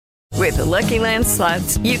With the Lucky Land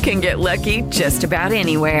Slots, you can get lucky just about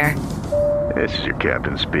anywhere. This is your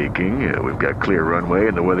captain speaking. We've got clear runway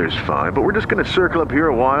and the weather's fine, but we're just going to circle up here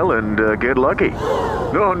a while and get lucky.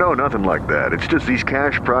 No, nothing like that. It's just these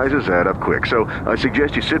cash prizes add up quick. So I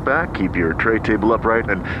suggest you sit back, keep your tray table upright,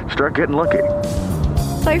 and start getting lucky.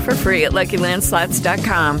 Play for free at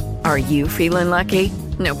LuckyLandSlots.com. Are you feeling lucky?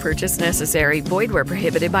 No purchase necessary. Void where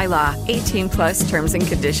prohibited by law. 18 plus terms and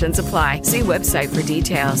conditions apply. See website for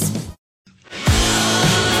details.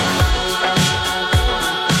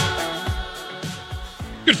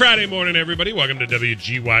 Good Friday morning, everybody. Welcome to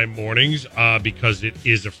WGY Mornings. Because it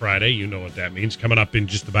is a Friday, you know what that means. Coming up in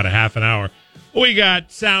just about a half an hour, we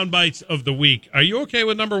got sound bites of the week. Are you okay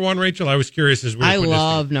with number one, Rachel? I was curious as we were I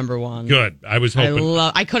love number one. Good. I was hoping.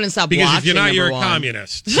 I couldn't stop because watching if you're not, you're a one.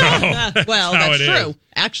 communist. So well, that's true.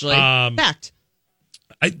 Actually, fact.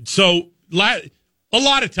 A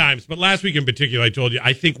lot of times, but last week in particular, I told you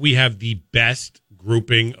I think we have the best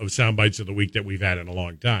grouping of sound bites of the week that we've had in a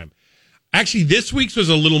long time. Actually, this week's was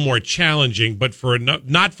a little more challenging, but for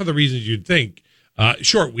not for the reasons you'd think.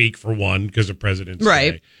 Short week for one because of President's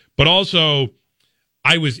Day, but also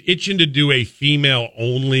I was itching to do a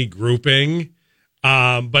female-only grouping,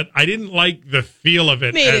 but I didn't like the feel of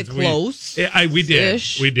it. Made it close. We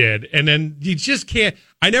did, and then you just can't.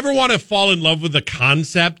 I never want to fall in love with the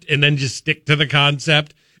concept and then just stick to the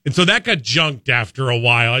concept, and so that got junked after a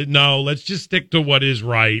while. No, let's just stick to what is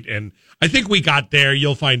right, and I think we got there.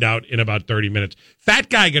 You'll find out in about 30 minutes. Fat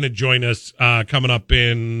Guy going to join us coming up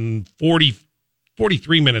in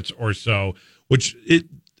 43 minutes or so, which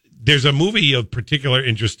there's a movie of particular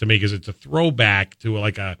interest to me because it's a throwback to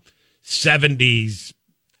like a 70s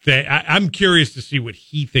thing. I'm curious to see what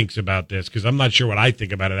he thinks about this because I'm not sure what I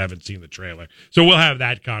think about it. I haven't seen the trailer. So we'll have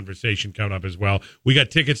that conversation coming up as well. We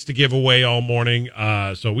got tickets to give away all morning,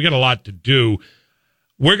 so we got a lot to do.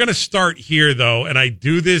 We're going to start here, though, and I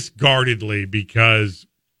do this guardedly because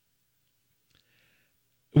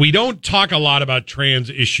we don't talk a lot about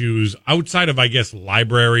trans issues outside of, I guess,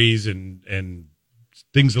 libraries and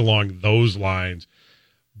things along those lines.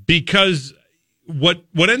 Because what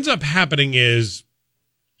ends up happening is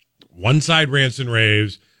one side rants and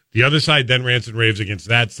raves, the other side then rants and raves against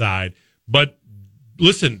that side. But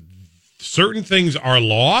listen, certain things are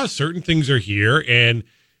law, certain things are here, and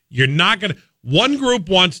you're not going to. One group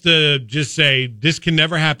wants to just say, this can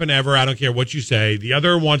never happen ever. I don't care what you say. The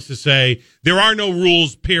other wants to say, there are no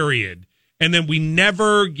rules, period. And then we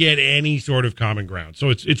never get any sort of common ground.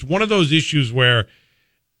 So it's one of those issues where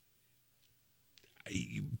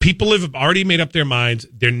people have already made up their minds.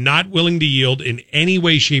 They're not willing to yield in any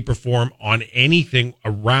way, shape, or form on anything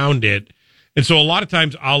around it. And so a lot of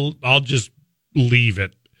times I'll just leave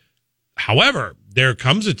it. However, there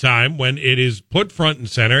comes a time when it is put front and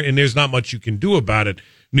center, and there's not much you can do about it.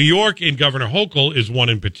 New York and Governor Hochul is one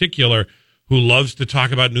in particular who loves to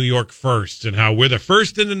talk about New York first and how we're the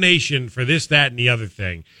first in the nation for this, that, and the other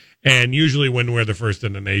thing. And usually when we're the first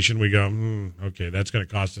in the nation, we go, okay, that's going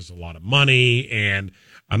to cost us a lot of money, and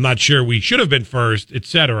I'm not sure we should have been first,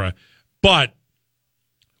 etc. But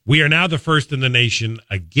we are now the first in the nation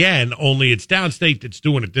again, only it's downstate that's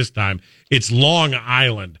doing it this time. It's Long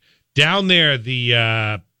Island. Down there,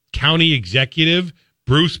 the county executive,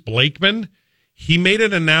 Bruce Blakeman, he made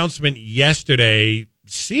an announcement yesterday,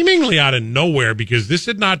 seemingly out of nowhere, because this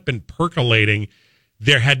had not been percolating.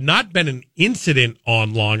 There had not been an incident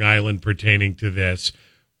on Long Island pertaining to this.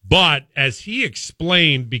 But as he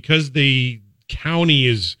explained, because the county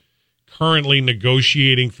is currently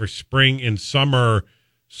negotiating for spring and summer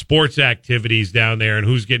sports activities down there and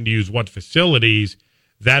who's getting to use what facilities,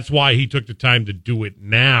 that's why he took the time to do it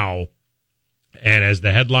now. And as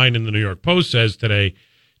the headline in the New York Post says today,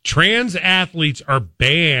 trans athletes are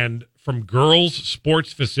banned from girls'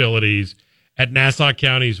 sports facilities at Nassau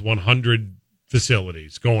County's 100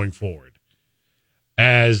 facilities going forward.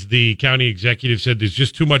 As the county executive said, there's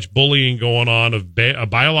just too much bullying going on of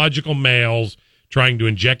biological males trying to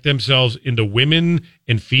inject themselves into women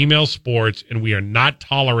and female sports, and we are not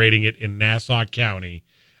tolerating it in Nassau County.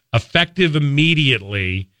 Effective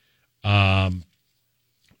immediately,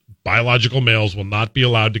 biological males will not be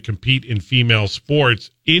allowed to compete in female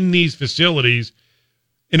sports in these facilities,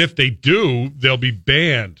 and if they do, they'll be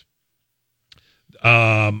banned.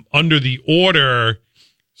 Under the order,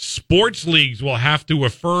 sports leagues will have to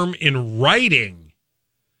affirm in writing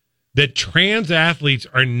that trans athletes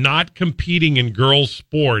are not competing in girls'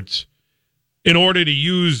 sports in order to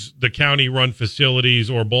use the county-run facilities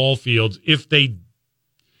or ball fields. If they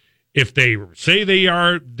say they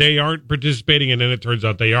aren't participating, and then it turns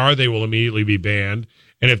out they are, they will immediately be banned.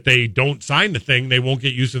 And if they don't sign the thing, they won't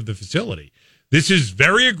get use of the facility. This is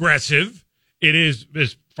very aggressive. It is,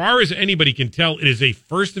 as far as anybody can tell, it is a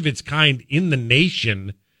first of its kind in the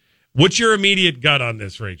nation. What's your immediate gut on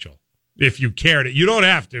this, Rachel? If you care to, you don't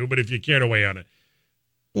have to, but if you care to weigh on it.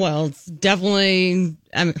 Well, it's definitely.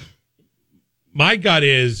 My gut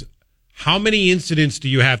is, how many incidents do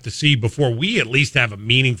you have to see before we at least have a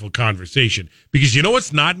meaningful conversation? Because you know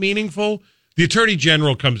what's not meaningful? The Attorney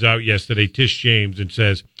General comes out yesterday, Tish James, and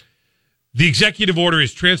says, the executive order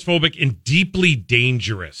is transphobic and deeply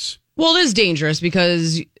dangerous. Well, it is dangerous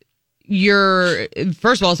because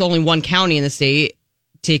first of all, it's only one county in the state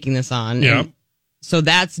taking this on. Yeah. So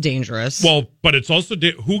that's dangerous. Well, but it's also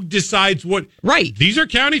who decides what. Right. These are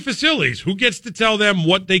county facilities. Who gets to tell them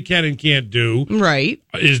what they can and can't do? Right.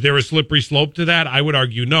 Is there a slippery slope to that? I would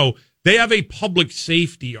argue no. They have a public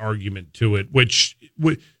safety argument to it, which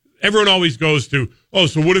everyone always goes to, oh,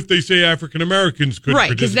 so what if they say African Americans could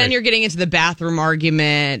Right, because then participate? you're getting into the bathroom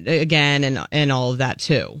argument again and all of that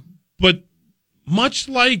too. But much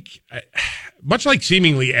like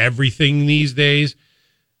seemingly everything these days,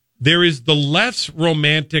 there is the left's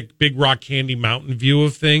romantic Big Rock Candy Mountain view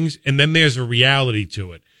of things, and then there's a reality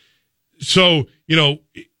to it. So,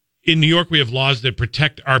 in New York, we have laws that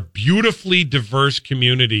protect our beautifully diverse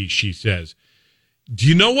community, she says. Do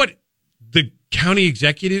you know what the county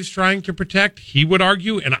executive's trying to protect? He would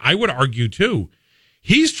argue, and I would argue too.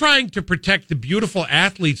 He's trying to protect the beautiful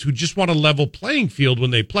athletes who just want a level playing field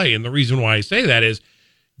when they play. And the reason why I say that is,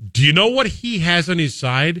 do you know what he has on his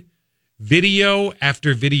side? Video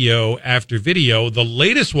after video after video. The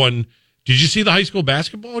latest one, did you see the high school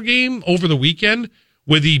basketball game over the weekend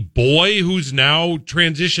where the boy who's now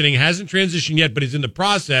transitioning, hasn't transitioned yet, but is in the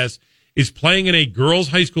process, is playing in a girls'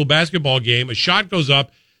 high school basketball game? A shot goes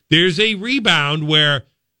up. There's a rebound where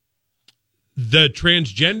the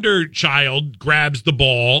transgender child grabs the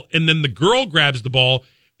ball, and then the girl grabs the ball,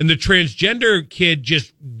 and the transgender kid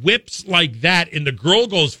just whips like that, and the girl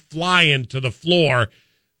goes flying to the floor.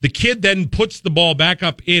 The kid then puts the ball back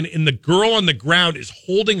up in, and the girl on the ground is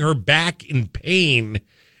holding her back in pain.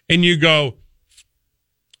 And you go,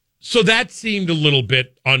 so that seemed a little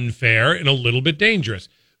bit unfair and a little bit dangerous.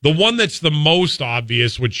 The one that's the most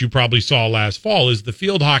obvious, which you probably saw last fall, is the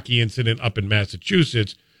field hockey incident up in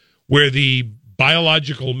Massachusetts, where the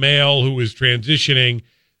biological male who was transitioning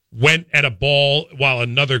went at a ball while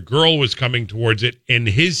another girl was coming towards it, and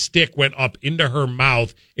his stick went up into her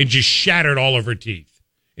mouth and just shattered all of her teeth.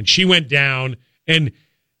 And she went down, and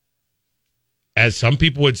as some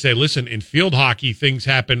people would say, listen, in field hockey, things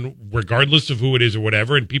happen regardless of who it is or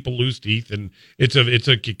whatever, and people lose teeth, and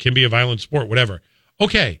it can be a violent sport, whatever.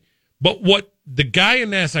 Okay, but what the guy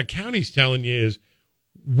in Nassau County is telling you is,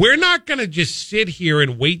 we're not going to just sit here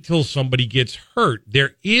and wait till somebody gets hurt.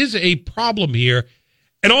 There is a problem here.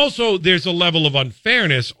 And also, there's a level of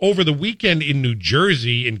unfairness. Over the weekend in New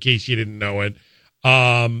Jersey, in case you didn't know it,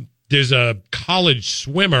 there's a college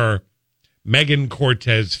swimmer, Megan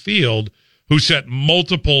Cortez Field, who set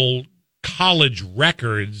multiple college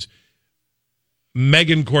records.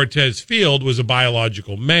 Megan Cortez Field was a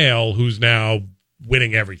biological male who's now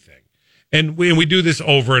winning everything. And we do this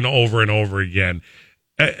over and over and over again.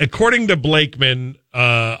 According to Blakeman,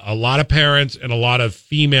 a lot of parents and a lot of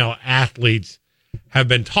female athletes have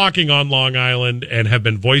been talking on Long Island and have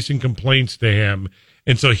been voicing complaints to him.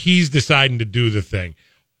 And so he's deciding to do the thing.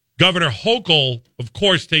 Governor Hochul, of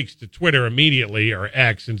course, takes to Twitter immediately, or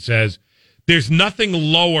X, and says, there's nothing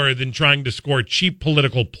lower than trying to score cheap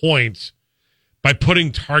political points by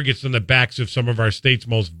putting targets on the backs of some of our state's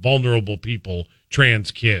most vulnerable people,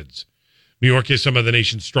 trans kids. New York has some of the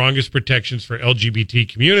nation's strongest protections for LGBT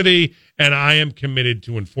community, and I am committed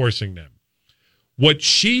to enforcing them. What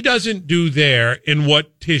she doesn't do there, and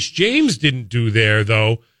what Tish James didn't do there,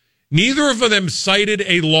 though, neither of them cited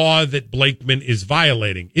a law that Blakeman is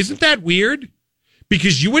violating. Isn't that weird?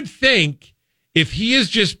 Because you would think if he is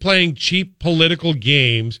just playing cheap political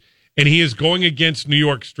games and he is going against New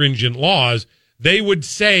York's stringent laws, they would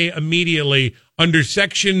say immediately, under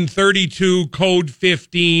Section 32, Code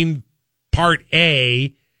 15, Part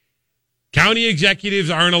A, county executives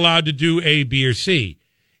aren't allowed to do A, B, or C.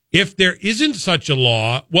 If there isn't such a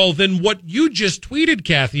law, well, then what you just tweeted,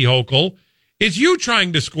 Kathy Hochul, is you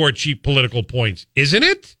trying to score cheap political points, isn't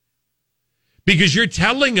it? Because you're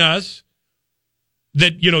telling us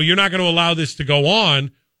that, you're not going to allow this to go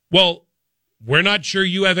on. Well, we're not sure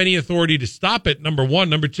you have any authority to stop it, number one.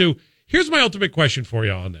 Number two, here's my ultimate question for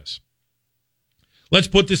you on this. Let's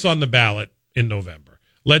put this on the ballot in November.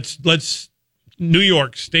 Let's New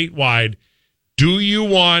York statewide. Do you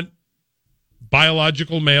want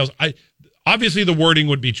biological males? Obviously the wording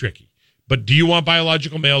would be tricky, but do you want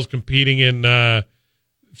biological males competing in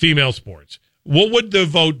female sports? what would the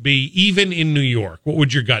vote be, even in New York? What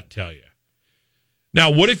would your gut tell you? Now,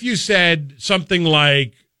 what if you said something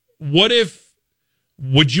like,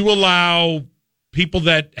 would you allow people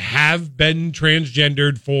that have been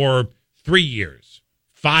transgendered for 3 years,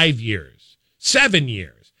 5 years, 7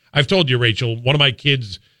 years? I've told you, Rachel, one of my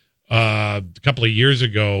kids a couple of years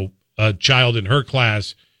ago, a child in her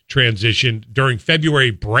class transitioned during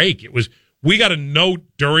February break. We got a note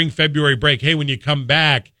during February break, hey, when you come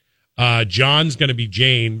back, John's going to be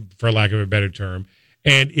Jane, for lack of a better term.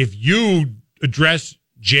 And if you address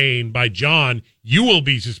Jane by John, you will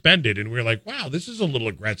be suspended. And we're like, wow, this is a little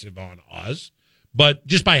aggressive on us. But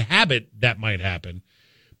just by habit, that might happen.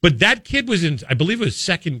 But that kid was in, I believe it was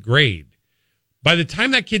second grade. By the time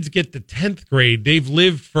that kids get to 10th grade, they've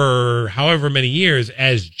lived for however many years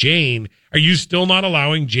as Jane. Are you still not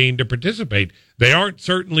allowing Jane to participate? They aren't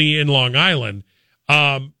certainly in Long Island.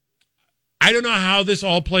 I don't know how this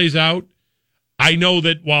all plays out. I know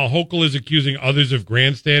that while Hochul is accusing others of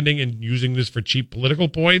grandstanding and using this for cheap political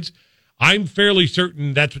points, I'm fairly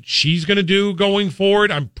certain that's what she's going to do going forward.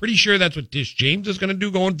 I'm pretty sure that's what Tish James is going to do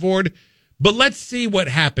going forward. But let's see what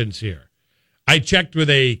happens here. I checked with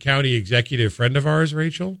a county executive friend of ours,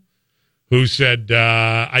 Rachel, who said,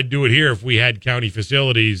 I'd do it here if we had county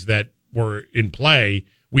facilities that were in play.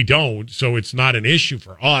 We don't, so it's not an issue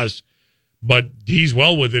for us. But he's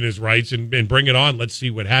well within his rights, and bring it on. Let's see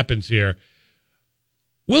what happens here.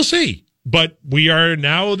 We'll see. But we are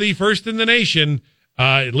now the first in the nation,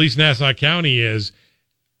 at least Nassau County is.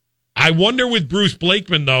 I wonder with Bruce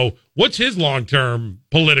Blakeman, though, what's his long-term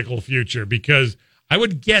political future? Because I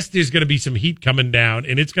would guess there's going to be some heat coming down,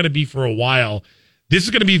 and it's going to be for a while. This is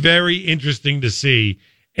going to be very interesting to see.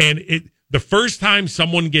 And the first time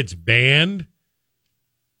someone gets banned,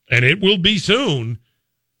 and it will be soon,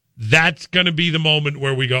 that's going to be the moment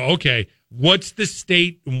where we go, okay, what's the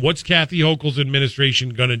state and what's Kathy Hochul's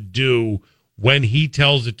administration going to do when he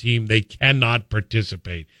tells a team they cannot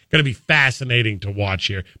participate? Going to be fascinating to watch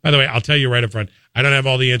here. By the way, I'll tell you right up front, I don't have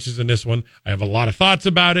all the answers in this one. I have a lot of thoughts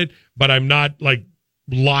about it, but I'm not like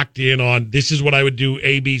locked in on this is what I would do,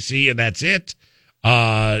 A, B, C, and that's it.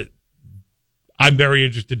 I'm very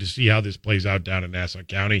interested to see how this plays out down in Nassau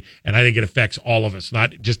County, and I think it affects all of us,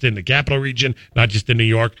 not just in the capital region, not just in New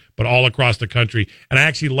York, but all across the country. And I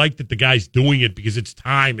actually like that the guy's doing it because it's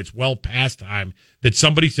time, it's well past time, that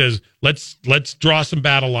somebody says, let's draw some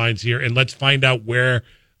battle lines here and let's find out where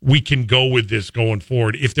we can go with this going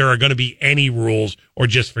forward, if there are going to be any rules or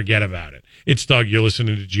just forget about it. It's Doug. You're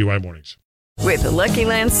listening to GY Mornings. With the Lucky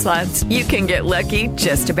Land Slots, you can get lucky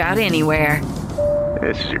just about anywhere.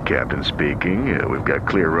 This is your captain speaking. We've got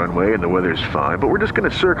clear runway and the weather's fine, but we're just going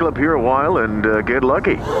to circle up here a while and get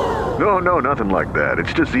lucky. No, nothing like that.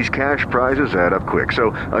 It's just these cash prizes add up quick.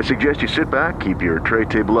 So I suggest you sit back, keep your tray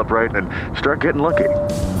table upright, and start getting lucky.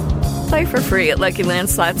 Play for free at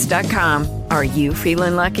LuckyLandSlots.com. Are you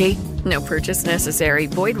feeling lucky? No purchase necessary.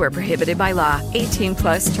 Void where prohibited by law.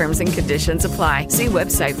 18+ terms and conditions apply. See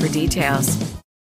website for details.